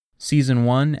Season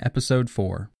 1, Episode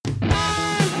 4.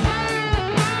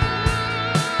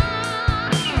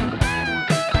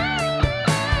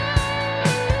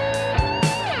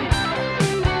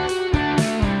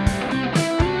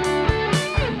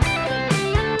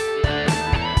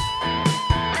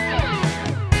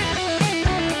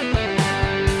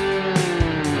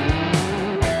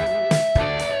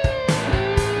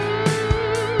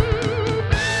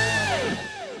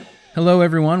 Hello,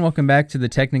 everyone. Welcome back to the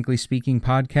Technically Speaking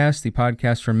podcast, the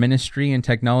podcast for ministry and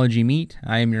technology meet.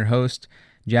 I am your host,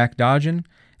 Jack Dodgen,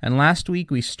 and last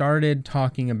week we started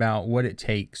talking about what it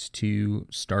takes to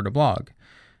start a blog.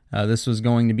 This was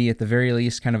going to be, at the very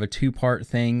least, kind of a two-part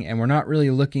thing, and we're not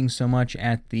really looking so much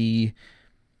at the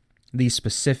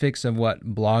specifics of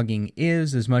what blogging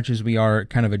is as much as we are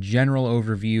kind of a general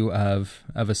overview of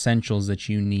essentials that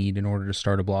you need in order to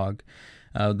start a blog.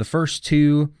 The first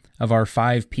two of our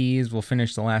 5 Ps. We'll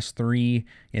finish the last 3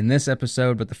 in this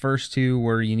episode, but the first 2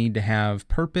 were you need to have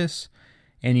purpose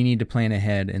and you need to plan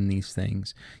ahead in these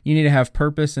things. You need to have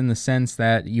purpose in the sense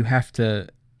that you have to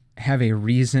have a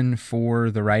reason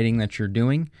for the writing that you're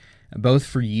doing, both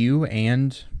for you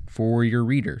and for your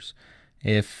readers.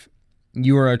 If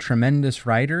you are a tremendous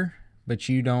writer, but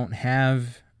you don't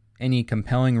have any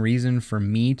compelling reason for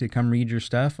me to come read your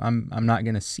stuff, I'm not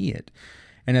going to see it.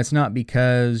 And it's not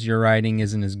because your writing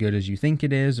isn't as good as you think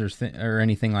it is or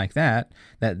anything like that.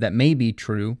 That may be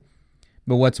true.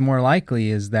 But what's more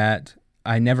likely is that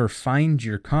I never find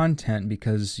your content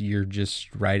because you're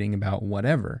just writing about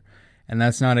whatever. And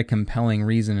that's not a compelling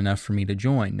reason enough for me to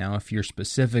join. Now, if you're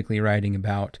specifically writing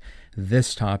about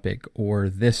this topic or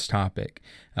this topic,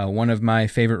 one of my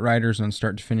favorite writers on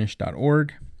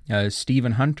starttofinish.org is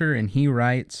Stephen Hunter, and he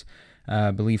writes, I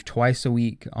believe, twice a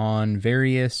week on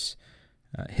various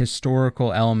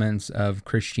historical elements of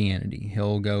Christianity.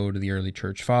 He'll go to the early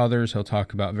church fathers. He'll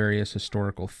talk about various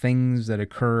historical things that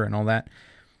occur and all that.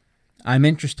 I'm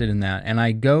interested in that, and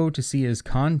I go to see his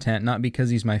content not because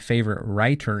he's my favorite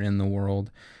writer in the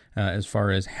world as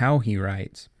far as how he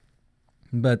writes,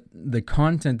 but the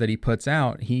content that he puts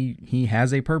out, he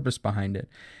has a purpose behind it.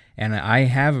 And I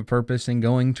have a purpose in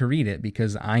going to read it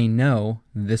because I know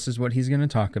this is what he's going to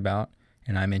talk about,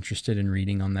 and I'm interested in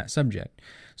reading on that subject.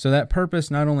 So that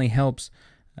purpose not only helps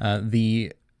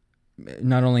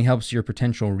your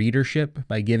potential readership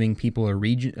by giving people a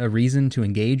reason to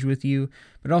engage with you,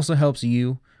 but also helps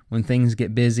you when things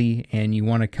get busy and you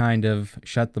want to kind of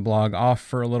shut the blog off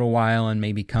for a little while and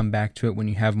maybe come back to it when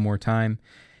you have more time.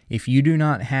 If you do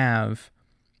not have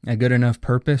a good enough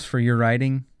purpose for your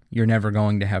writing, you're never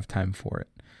going to have time for it.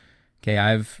 Okay,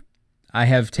 I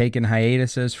have taken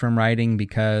hiatuses from writing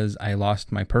because I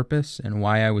lost my purpose and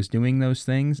why I was doing those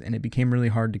things, and it became really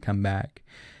hard to come back.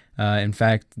 In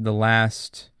fact, I've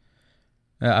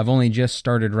only just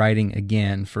started writing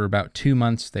again for about 2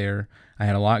 months there. I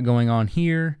had a lot going on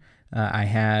here. I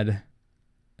had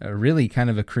a really kind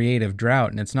of a creative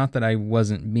drought, and it's not that I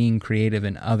wasn't being creative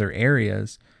in other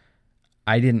areas.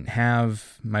 I didn't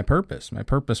have my purpose. My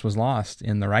purpose was lost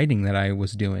in the writing that I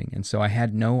was doing, and so I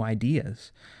had no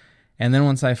ideas. And then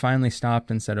once I finally stopped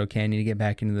and said, okay, I need to get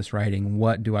back into this writing,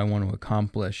 what do I want to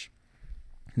accomplish?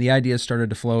 The ideas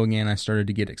started to flow again. I started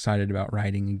to get excited about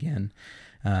writing again.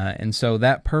 And so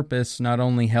that purpose not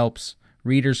only helps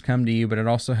readers come to you, but it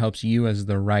also helps you as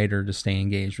the writer to stay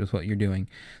engaged with what you're doing.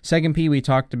 Second P we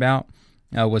talked about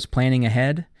was planning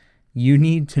ahead. You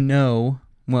need to know,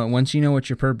 once you know what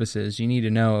your purpose is, you need to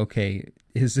know, okay,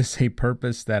 is this a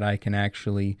purpose that I can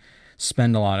actually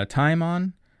spend a lot of time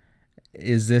on?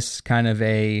 Is this kind of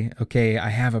okay, I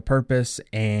have a purpose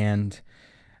and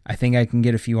I think I can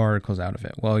get a few articles out of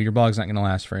it? Well, your blog's not going to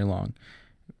last very long.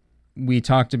 We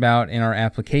talked about in our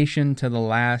application to the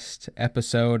last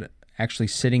episode, actually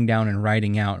sitting down and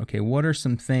writing out, okay, what are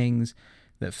some things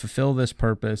that fulfill this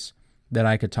purpose that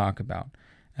I could talk about?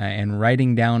 And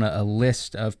writing down a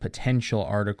list of potential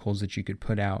articles that you could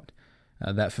put out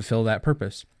that fulfill that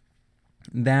purpose.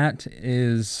 That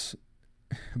is...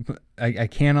 I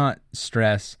cannot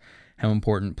stress how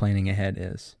important planning ahead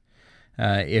is.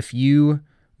 If you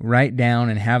write down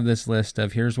and have this list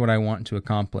of here's what I want to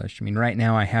accomplish. I mean, right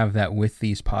now I have that with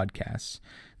these podcasts.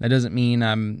 That doesn't mean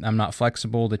I'm not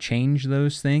flexible to change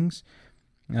those things.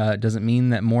 It doesn't mean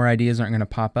that more ideas aren't going to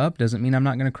pop up. Doesn't mean I'm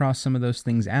not going to cross some of those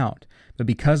things out. But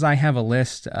because I have a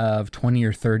list of 20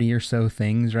 or 30 or so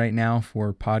things right now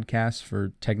for podcasts,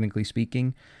 for Technically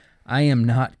Speaking, I am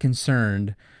not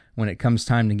concerned when it comes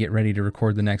time to get ready to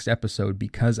record the next episode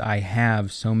because I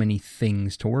have so many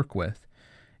things to work with.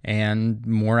 And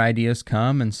more ideas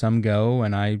come and some go,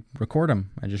 and I record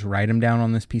them. I just write them down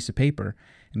on this piece of paper.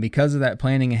 And because of that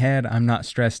planning ahead, I'm not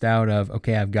stressed out of,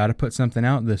 okay, I've got to put something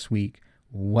out this week.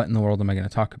 What in the world am I going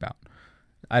to talk about?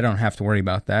 I don't have to worry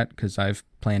about that because I've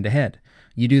planned ahead.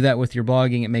 You do that with your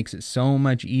blogging, it makes it so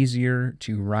much easier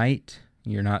to write.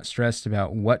 You're not stressed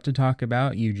about what to talk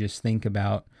about. You just think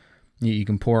about, you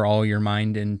can pour all your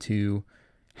mind into,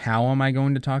 how am I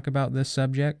going to talk about this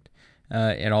subject?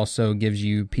 It also gives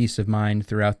you peace of mind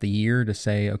throughout the year to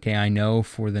say, okay, I know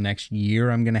for the next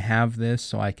year I'm going to have this,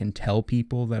 so I can tell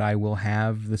people that I will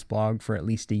have this blog for at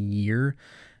least a year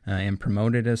and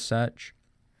promote it as such,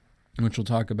 which we'll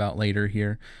talk about later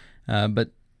here.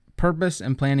 But purpose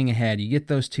and planning ahead, you get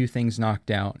those two things knocked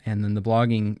out, and then the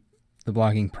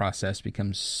blogging process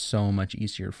becomes so much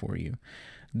easier for you.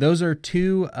 Those are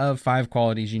 2 of 5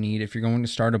 qualities you need if you're going to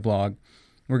start a blog.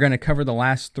 We're going to cover the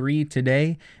last 3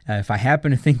 today. If I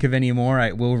happen to think of any more,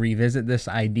 I will revisit this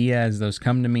idea as those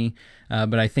come to me.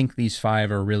 But I think these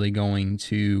 5 are really going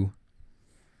to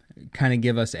kind of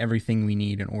give us everything we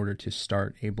need in order to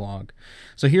start a blog.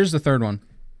 So here's the third one.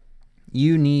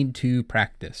 You need to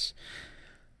practice.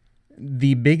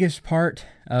 The biggest part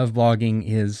of blogging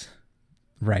is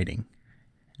writing.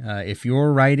 If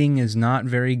your writing is not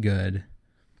very good,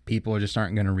 people just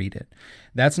aren't going to read it.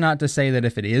 That's not to say that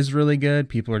if it is really good,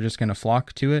 people are just going to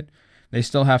flock to it. They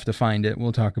still have to find it.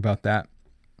 We'll talk about that.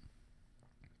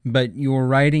 But your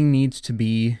writing needs to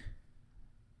be,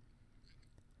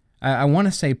 I want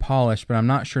to say polished, but I'm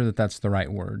not sure that that's the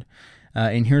right word.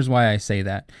 And here's why I say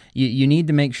that. You need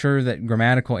to make sure that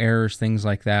grammatical errors, things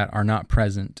like that, are not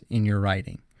present in your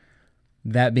writing.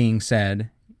 That being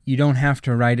said, you don't have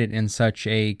to write it in such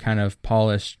a kind of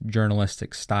polished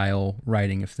journalistic style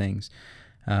writing of things.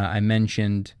 I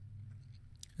mentioned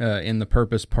in the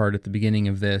purpose part at the beginning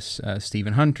of this,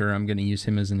 Stephen Hunter. I'm going to use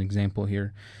him as an example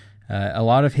here. A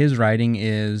lot of his writing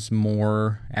is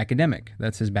more academic.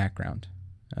 That's his background.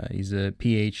 He's a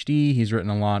PhD. He's written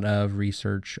a lot of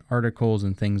research articles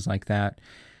and things like that.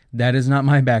 That is not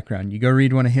my background. You go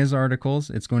read one of his articles,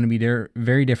 it's going to be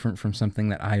very different from something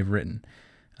that I've written.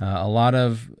 A lot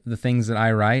of the things that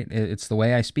I write, it's the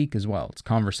way I speak as well. It's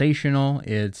conversational.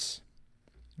 It's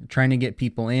trying to get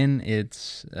people in.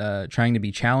 It's trying to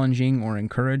be challenging or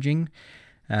encouraging.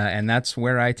 And that's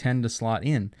where I tend to slot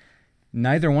in.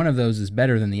 Neither one of those is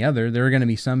better than the other. There are going to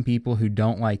be some people who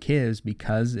don't like his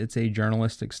because it's a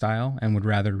journalistic style and would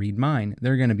rather read mine.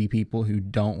 There are going to be people who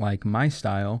don't like my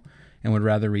style and would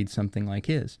rather read something like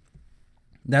his.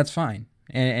 That's fine.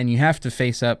 And you have to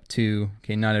face up to,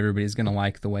 okay, not everybody's going to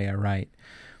like the way I write.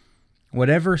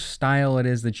 Whatever style it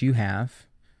is that you have,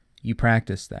 you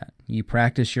practice that. You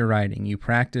practice your writing. You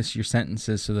practice your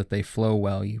sentences so that they flow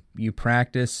well. You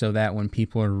practice so that when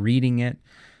people are reading it,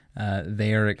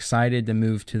 they are excited to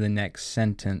move to the next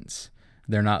sentence.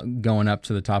 They're not going up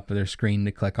to the top of their screen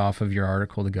to click off of your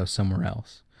article to go somewhere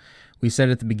else. We said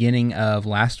at the beginning of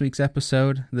last week's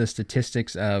episode, the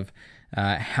statistics of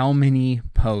how many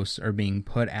posts are being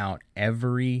put out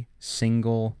every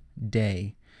single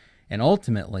day. And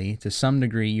ultimately, to some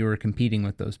degree, you are competing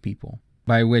with those people.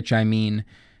 By which I mean,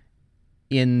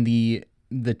 in the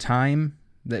time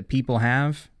that people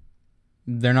have,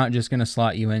 they're not just going to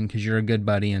slot you in because you're a good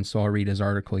buddy and so I'll read his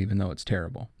article even though it's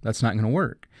terrible. That's not going to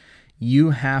work. You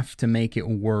have to make it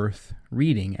worth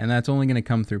reading, and that's only going to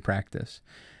come through practice.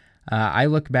 I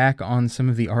look back on some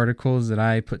of the articles that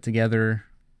I put together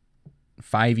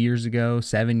 5 years ago,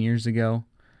 7 years ago.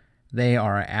 They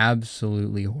are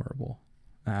absolutely horrible.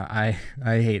 I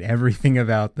hate everything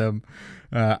about them,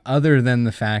 other than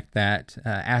the fact that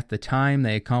at the time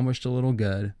they accomplished a little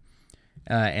good,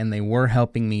 and they were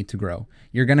helping me to grow.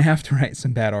 You're going to have to write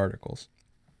some bad articles,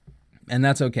 and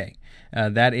that's okay.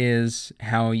 That is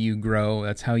how you grow.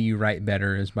 That's how you write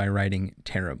better, is by writing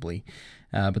terribly.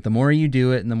 But the more you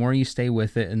do it and the more you stay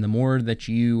with it and the more that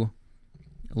you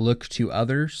look to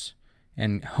others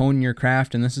and hone your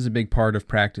craft, and this is a big part of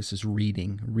practice, is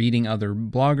reading other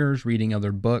bloggers, reading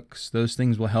other books. Those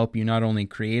things will help you not only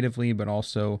creatively, but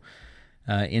also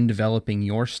in developing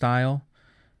your style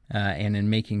and in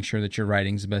making sure that your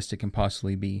writing is the best it can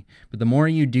possibly be. But the more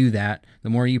you do that, the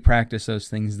more you practice those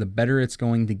things, the better it's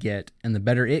going to get. And the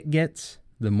better it gets,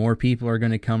 the more people are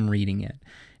going to come reading it.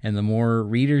 And the more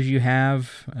readers you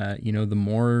have, the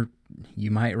more you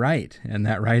might write. And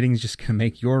that writing is just going to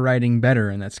make your writing better,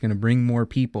 and that's going to bring more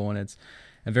people. And it's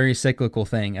a very cyclical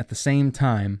thing. At the same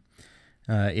time,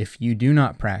 if you do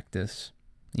not practice,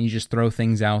 you just throw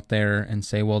things out there and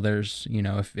say, well, there's,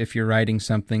 if you're writing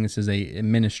something, this is a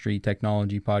ministry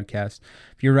technology podcast.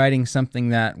 If you're writing something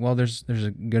that, well, there's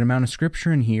a good amount of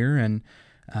scripture in here, and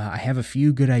I have a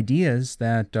few good ideas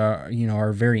that,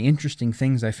 are very interesting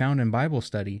things I found in Bible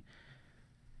study.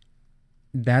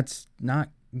 That's not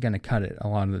going to cut it a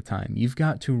lot of the time. You've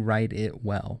got to write it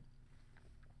well.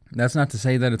 That's not to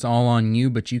say that it's all on you,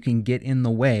 but you can get in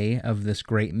the way of this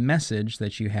great message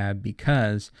that you have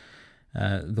because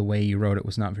the way you wrote it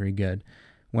was not very good.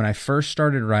 When I first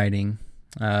started writing,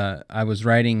 I was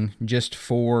writing just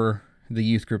for the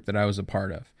youth group that I was a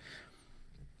part of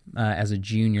as a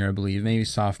junior, I believe, maybe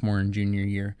sophomore and junior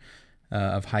year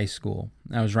of high school.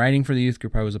 I was writing for the youth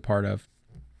group I was a part of,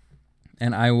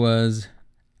 and I was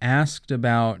asked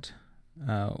about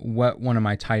what one of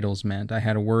my titles meant. I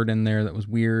had a word in there that was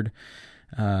weird,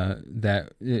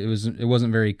 that it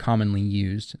wasn't very commonly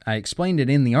used. I explained it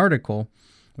in the article,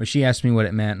 but she asked me what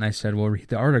it meant, and I said, well, read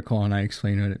the article, and I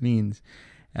explained what it means.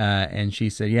 And she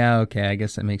said, yeah, okay, I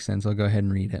guess that makes sense. I'll go ahead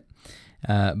and read it.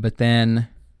 But then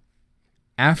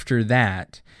after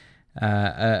that,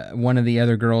 one of the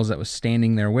other girls that was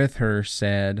standing there with her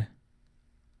said,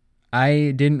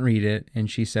 I didn't read it, and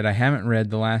she said, I haven't read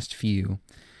the last few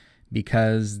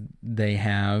because they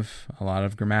have a lot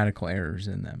of grammatical errors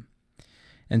in them.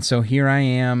 And so here I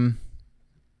am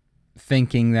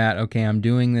thinking that, okay, I'm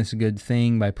doing this good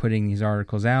thing by putting these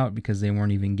articles out because they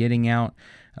weren't even getting out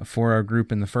for our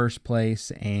group in the first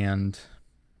place, and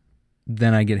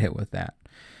then I get hit with that.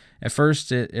 At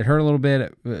first, it hurt a little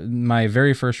bit. My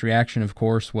very first reaction, of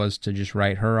course, was to just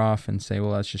write her off and say,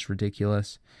 well, that's just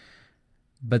ridiculous.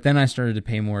 But then I started to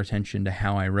pay more attention to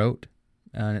how I wrote,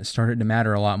 and it started to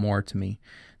matter a lot more to me.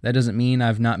 That doesn't mean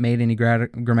I've not made any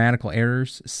grammatical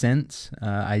errors since.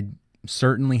 I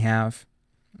certainly have.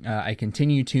 I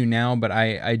continue to now, but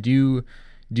I do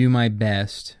my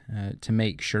best to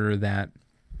make sure that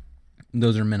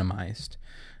those are minimized.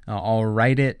 I'll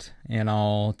write it, and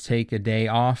I'll take a day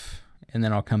off, and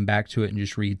then I'll come back to it and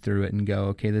just read through it and go,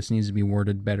 okay, this needs to be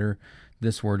worded better.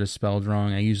 This word is spelled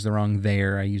wrong. I used the wrong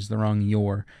there. I used the wrong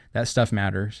your. That stuff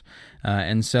matters.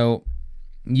 And so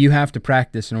you have to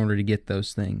practice in order to get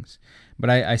those things.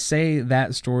 But I say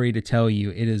that story to tell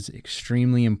you it is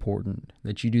extremely important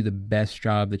that you do the best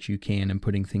job that you can in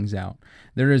putting things out.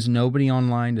 There is nobody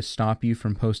online to stop you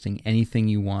from posting anything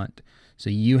you want. So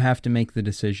you have to make the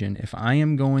decision. If I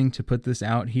am going to put this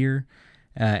out here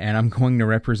and I'm going to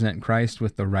represent Christ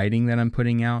with the writing that I'm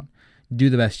putting out, do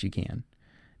the best you can.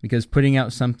 Because putting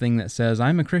out something that says,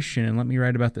 I'm a Christian and let me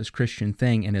write about this Christian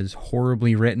thing and is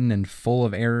horribly written and full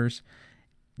of errors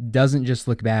doesn't just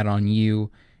look bad on you,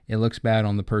 it looks bad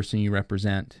on the person you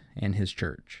represent and his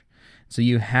church. So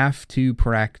you have to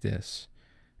practice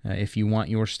if you want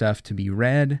your stuff to be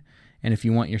read and if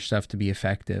you want your stuff to be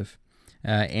effective.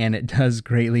 And it does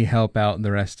greatly help out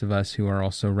the rest of us who are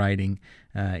also writing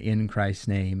in Christ's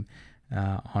name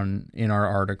in our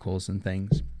articles and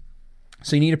things.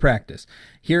 So you need to practice.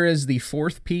 Here is the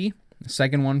fourth P, the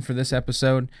second one for this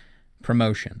episode,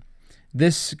 promotion.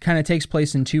 This kind of takes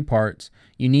place in two parts.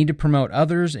 You need to promote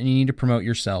others and you need to promote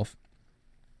yourself.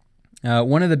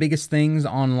 One of the biggest things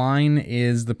online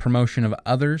is the promotion of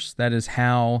others. That is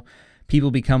how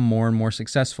people become more and more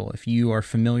successful. If you are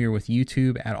familiar with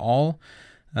YouTube at all,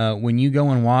 when you go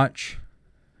and watch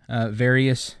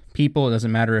various people, it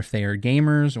doesn't matter if they are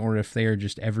gamers or if they are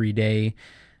just everyday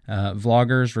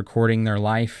vloggers recording their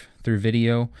life through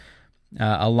video,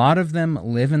 a lot of them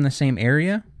live in the same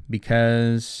area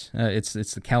because it's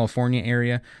the California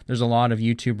area. There's a lot of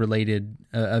YouTube-related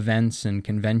events and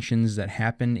conventions that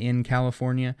happen in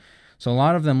California. So a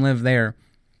lot of them live there,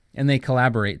 and they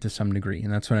collaborate to some degree,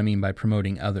 and that's what I mean by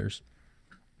promoting others.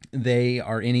 They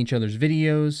are in each other's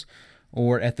videos,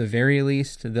 or at the very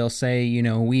least, they'll say,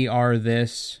 we are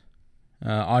this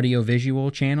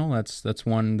audio-visual channel. That's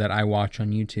one that I watch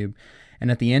on YouTube. And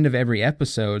at the end of every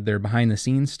episode, their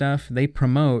behind-the-scenes stuff, they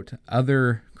promote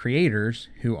other creators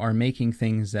who are making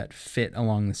things that fit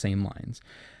along the same lines.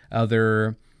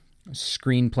 Other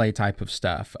screenplay type of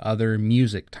stuff, other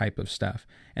music type of stuff.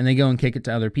 And they go and kick it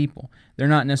to other people. They're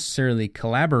not necessarily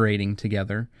collaborating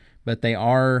together, but they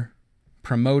are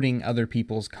promoting other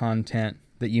people's content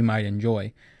that you might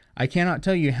enjoy. I cannot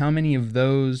tell you how many of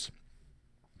those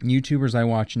YouTubers I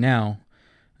watch now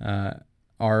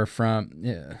are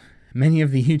from... Many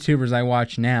of the YouTubers I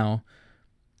watch now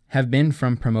have been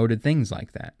from promoted things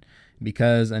like that,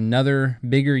 because another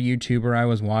bigger YouTuber I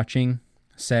was watching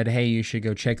said, hey, you should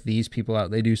go check these people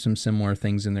out. They do some similar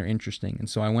things and they're interesting. And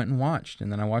so I went and watched,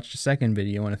 and then I watched a second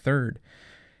video and a third.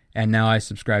 And now I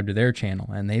subscribe to their channel,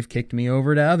 and they've kicked me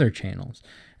over to other channels.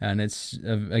 And it's,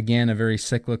 again, a very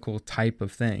cyclical type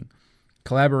of thing.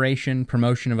 Collaboration,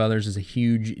 promotion of others is a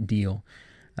huge deal.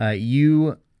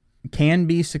 You can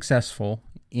be successful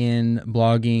in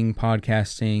blogging,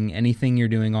 podcasting, anything you're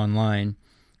doing online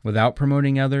without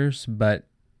promoting others, but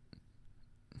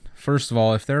First of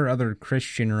all, if there are other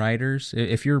Christian writers,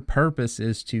 if your purpose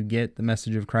is to get the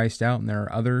message of Christ out and there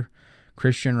are other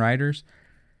Christian writers,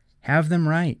 have them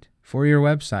write for your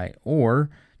website or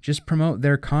just promote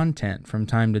their content from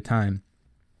time to time.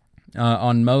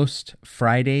 On most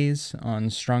Fridays on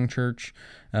Strong Church,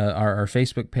 our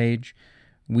Facebook page,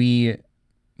 we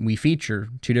feature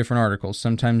 2 different articles.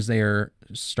 Sometimes they are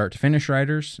start-to-finish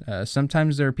writers.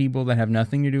 Sometimes there are people that have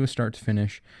nothing to do with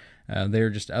start-to-finish. They're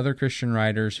just other Christian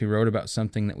writers who wrote about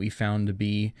something that we found to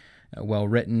be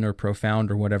well-written or profound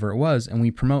or whatever it was, and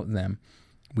we promote them.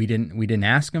 We didn't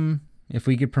ask them if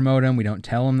we could promote them. We don't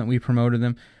tell them that we promoted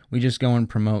them. We just go and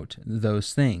promote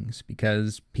those things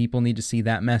because people need to see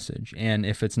that message. And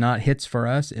if it's not hits for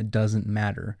us, it doesn't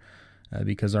matter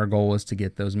because our goal is to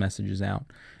get those messages out.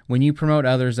 When you promote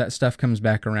others, that stuff comes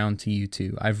back around to you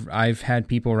too. I've had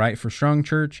people write for Strong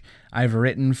Church. I've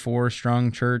written for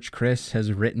Strong Church. Chris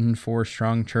has written for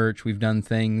Strong Church. We've done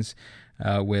things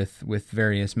with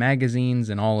various magazines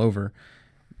and all over.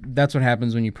 That's what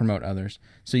happens when you promote others.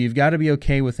 So you've got to be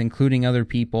okay with including other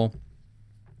people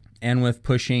and with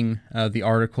pushing the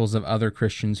articles of other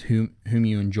Christians whom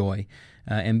you enjoy,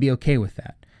 and be okay with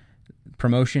that.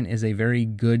 Promotion is a very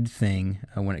good thing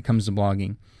when it comes to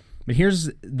blogging. But here's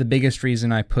the biggest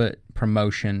reason I put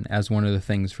promotion as one of the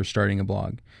things for starting a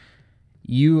blog.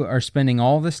 You are spending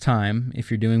all this time,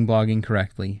 if you're doing blogging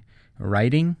correctly,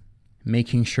 writing,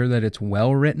 making sure that it's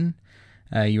well written.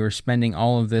 You are spending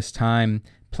all of this time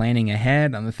planning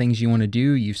ahead on the things you want to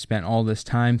do. You've spent all this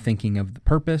time thinking of the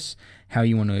purpose, how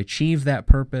you want to achieve that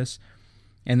purpose.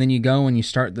 And then you go and you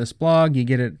start this blog, you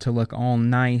get it to look all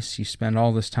nice, you spend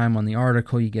all this time on the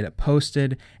article, you get it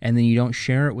posted, and then you don't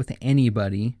share it with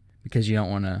anybody because you don't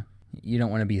want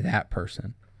to be that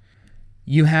person.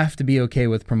 You have to be okay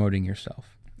with promoting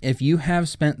yourself. If you have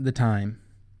spent the time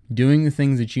doing the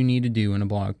things that you need to do in a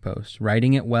blog post,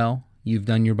 writing it well, you've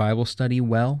done your Bible study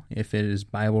well, if it is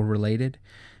Bible related,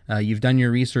 you've done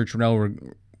your research well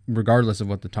regardless of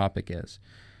what the topic is,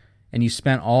 and you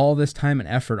spent all this time and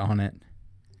effort on it,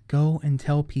 go and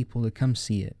tell people to come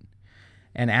see it.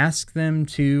 And ask them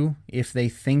to, if they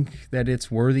think that it's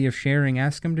worthy of sharing,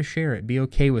 ask them to share it. Be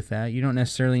okay with that. You don't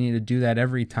necessarily need to do that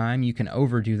every time. You can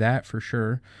overdo that for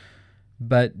sure.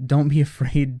 But don't be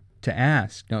afraid to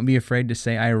ask. Don't be afraid to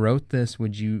say, I wrote this.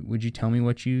 Would you tell me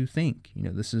what you think?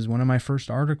 This is one of my first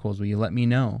articles. Will you let me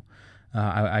know?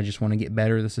 I just want to get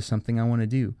better. This is something I want to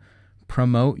do.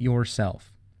 Promote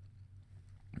yourself.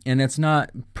 And it's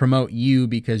not promote you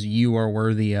because you are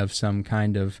worthy of some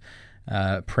kind of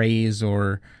praise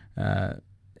or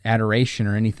adoration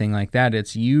or anything like that.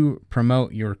 It's you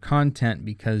promote your content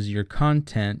because your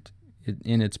content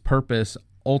in its purpose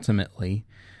ultimately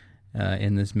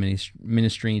in this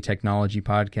ministry technology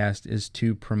podcast is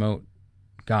to promote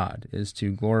God, is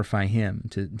to glorify Him,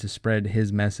 to spread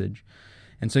His message.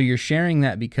 And so you're sharing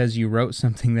that because you wrote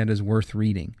something that is worth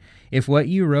reading. If what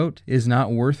you wrote is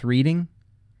not worth reading,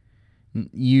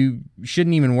 you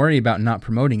shouldn't even worry about not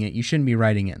promoting it. You shouldn't be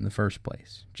writing it in the first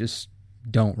place. Just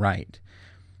don't write.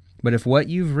 But if what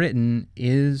you've written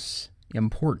is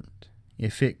important,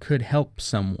 if it could help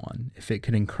someone, if it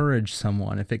could encourage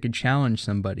someone, if it could challenge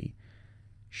somebody,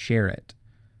 share it.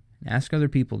 Ask other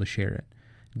people to share it.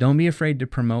 Don't be afraid to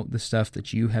promote the stuff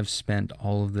that you have spent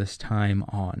all of this time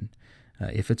on.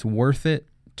 If it's worth it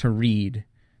to read,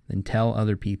 then tell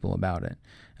other people about it.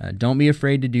 Don't be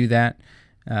afraid to do that.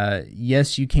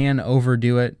 Yes, you can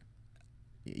overdo it.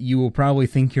 You will probably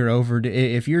think you're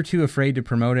if you're too afraid to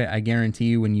promote it, I guarantee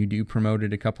you when you do promote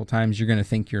it a couple times, you're going to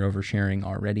think you're oversharing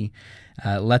already.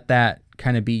 Let that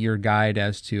kind of be your guide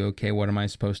as to, okay, what am I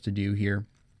supposed to do here?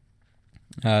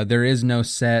 There is no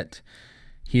set,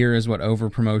 here is what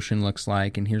over promotion looks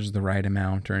like, and here's the right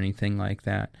amount or anything like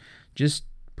that. Just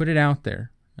put it out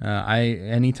there.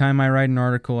 Anytime I write an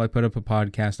article, I put up a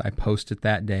podcast, I post it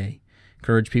that day.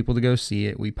 Encourage people to go see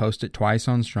it. We post it twice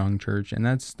on Strong Church, and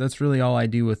that's really all I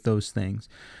do with those things.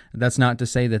 That's not to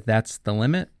say that that's the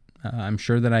limit. I'm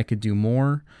sure that I could do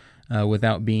more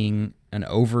without being an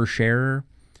oversharer,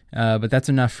 but that's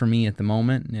enough for me at the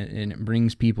moment, and it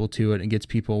brings people to it. It gets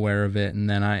people aware of it, and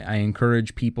then I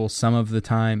encourage people some of the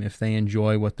time, if they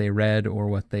enjoy what they read or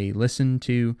what they listened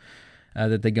to,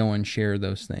 that they go and share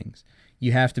those things.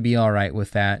 You have to be all right with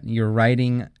that. You're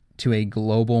writing to a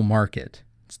global market.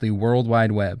 It's the World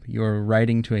Wide Web. You're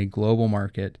writing to a global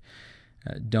market.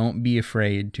 Don't be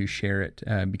afraid to share it,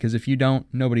 because if you don't,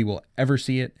 nobody will ever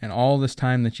see it, and all this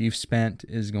time that you've spent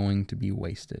is going to be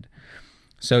wasted.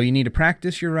 So you need to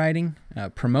practice your writing,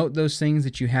 promote those things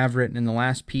that you have written, and the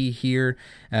last P here,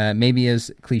 maybe as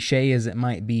cliche as it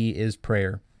might be, is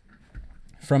prayer.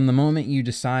 From the moment you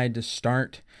decide to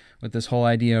start with this whole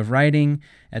idea of writing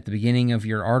at the beginning of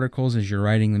your articles, as you're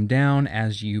writing them down,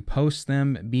 as you post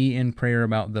them, be in prayer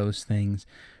about those things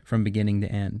from beginning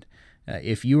to end.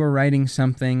 If you are writing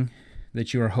something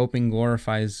that you are hoping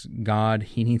glorifies God,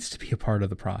 He needs to be a part of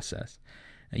the process.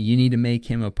 You need to make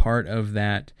Him a part of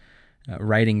that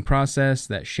writing process,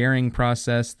 that sharing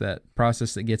process, that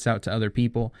process that gets out to other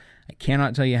people. I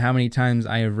cannot tell you how many times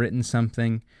I have written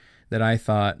something that I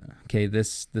thought, okay,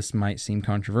 this might seem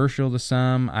controversial to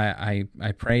some. I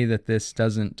pray that this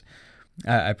doesn't.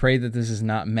 I pray that this is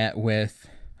not met with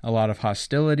a lot of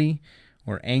hostility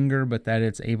or anger, but that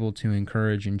it's able to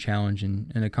encourage and challenge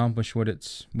and accomplish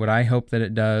what I hope that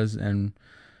it does, and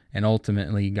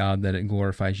ultimately, God, that it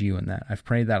glorifies you in that. I've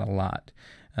prayed that a lot.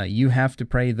 You have to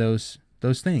pray those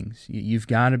things. You've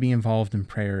got to be involved in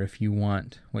prayer if you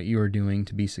want what you are doing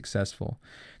to be successful.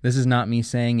 This is not me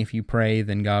saying if you pray,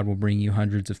 then God will bring you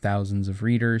hundreds of thousands of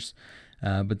readers,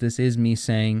 but this is me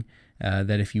saying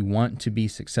that if you want to be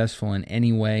successful in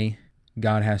any way,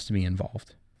 God has to be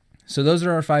involved. So those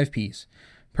are our 5 Ps: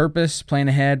 purpose, plan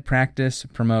ahead, practice,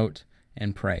 promote,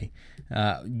 and pray.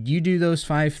 You do those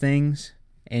 5 things,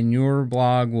 and your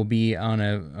blog will be on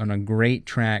a great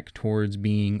track towards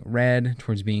being read,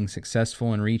 towards being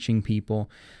successful and reaching people.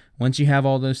 Once you have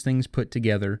all those things put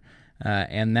together,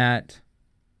 and that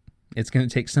it's going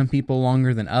to take some people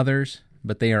longer than others,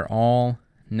 but they are all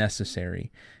necessary.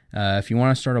 If you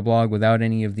want to start a blog without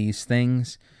any of these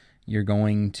things, you're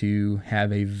going to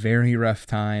have a very rough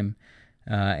time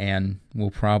and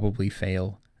will probably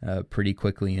fail pretty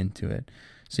quickly into it.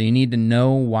 So you need to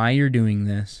know why you're doing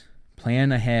this,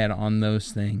 plan ahead on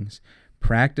those things,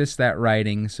 practice that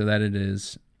writing so that it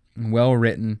is well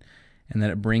written and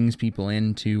that it brings people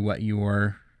into what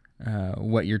you're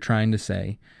trying to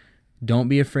say. Don't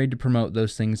be afraid to promote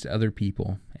those things to other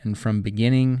people. And from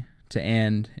beginning to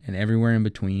end and everywhere in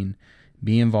between,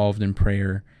 be involved in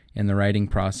prayer, in the writing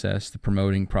process, the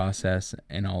promoting process,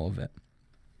 and all of it.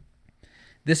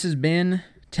 This has been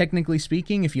Technically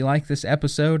Speaking. If you like this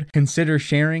episode, consider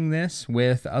sharing this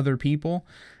with other people.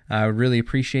 I really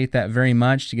appreciate that very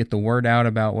much, to get the word out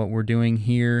about what we're doing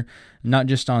here, not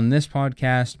just on this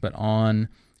podcast, but on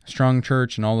Strong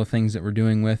Church and all the things that we're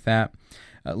doing with that.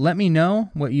 Let me know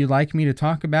what you'd like me to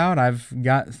talk about. I've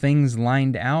got things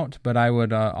lined out, but I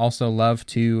would also love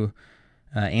to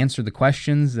answer the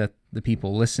questions that the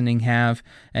people listening have.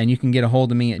 And you can get a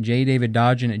hold of me at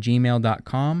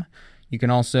jdaviddodgen@gmail.com. You can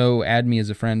also add me as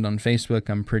a friend on Facebook.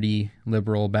 I'm pretty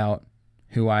liberal about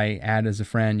who I add as a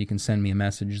friend. You can send me a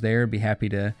message there. Be happy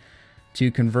to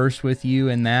converse with you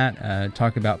in that,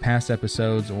 talk about past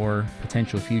episodes or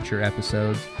potential future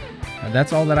episodes.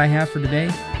 That's all that I have for today.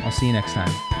 I'll see you next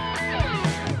time.